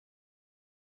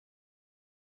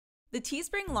The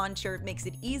Teespring Launcher makes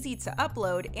it easy to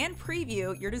upload and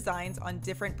preview your designs on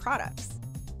different products.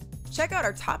 Check out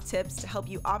our top tips to help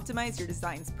you optimize your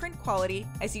design's print quality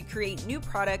as you create new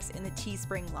products in the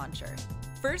Teespring Launcher.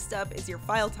 First up is your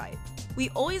file type. We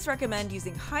always recommend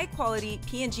using high-quality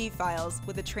PNG files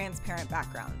with a transparent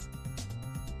background.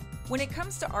 When it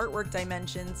comes to artwork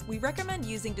dimensions, we recommend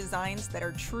using designs that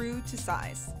are true to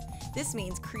size. This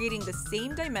means creating the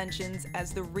same dimensions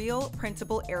as the real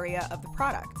printable area of the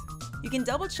product. You can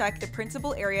double-check the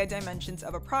printable area dimensions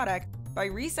of a product by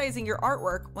resizing your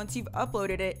artwork once you've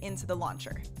uploaded it into the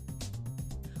launcher.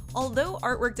 Although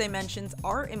artwork dimensions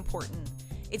are important,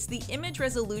 it's the image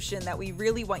resolution that we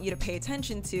really want you to pay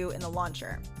attention to in the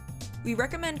launcher. We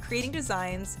recommend creating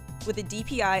designs with a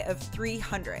DPI of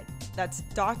 300, that's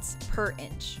dots per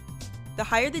inch. The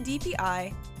higher the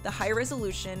DPI, the higher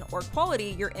resolution or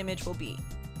quality your image will be.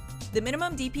 The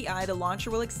minimum DPI the launcher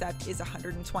will accept is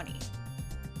 120.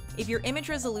 If your image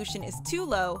resolution is too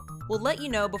low, we'll let you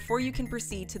know before you can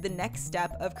proceed to the next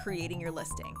step of creating your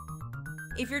listing.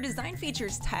 If your design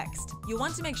features text, you'll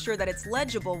want to make sure that it's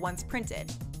legible once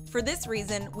printed. For this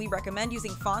reason, we recommend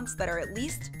using fonts that are at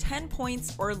least 10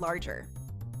 points or larger.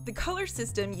 The color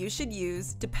system you should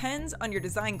use depends on your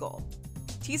design goal.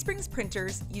 Teespring's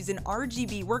printers use an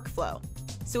RGB workflow,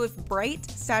 so if bright,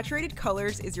 saturated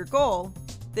colors is your goal,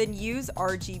 then use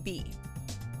RGB.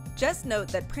 Just note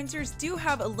that printers do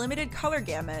have a limited color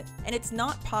gamut, and it's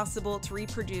not possible to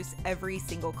reproduce every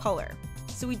single color,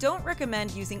 so we don't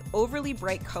recommend using overly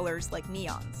bright colors like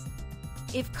neons.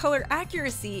 If color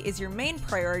accuracy is your main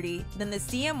priority, then the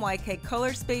CMYK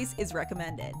color space is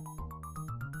recommended.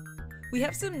 We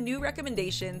have some new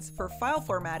recommendations for file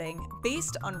formatting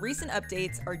based on recent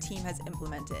updates our team has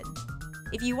implemented.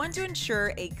 If you want to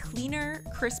ensure a cleaner,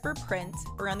 crisper print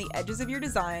around the edges of your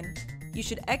design, you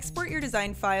should export your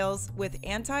design files with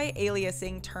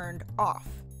anti-aliasing turned off.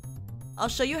 I'll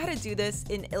show you how to do this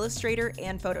in Illustrator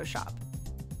and Photoshop.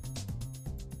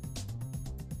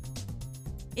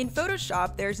 In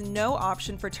Photoshop, there's no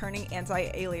option for turning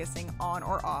anti-aliasing on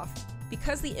or off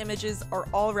because the images are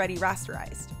already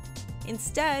rasterized.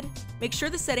 Instead, make sure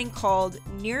the setting called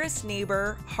Nearest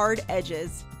Neighbor Hard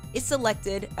Edges is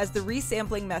selected as the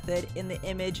resampling method in the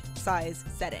image size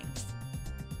settings.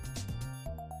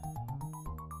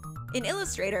 In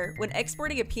Illustrator, when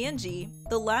exporting a PNG,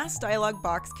 the last dialog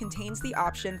box contains the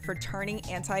option for turning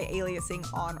anti-aliasing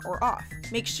on or off.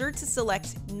 Make sure to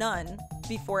select None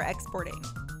before exporting.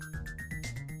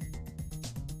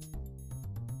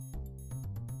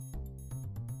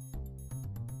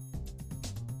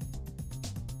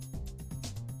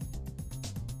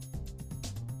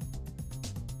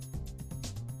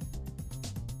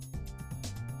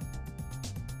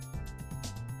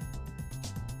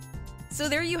 So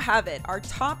there you have it, our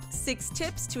top 6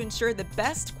 tips to ensure the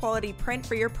best quality print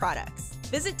for your products.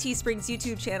 Visit Teespring's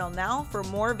YouTube channel now for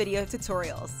more video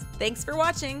tutorials. Thanks for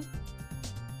watching!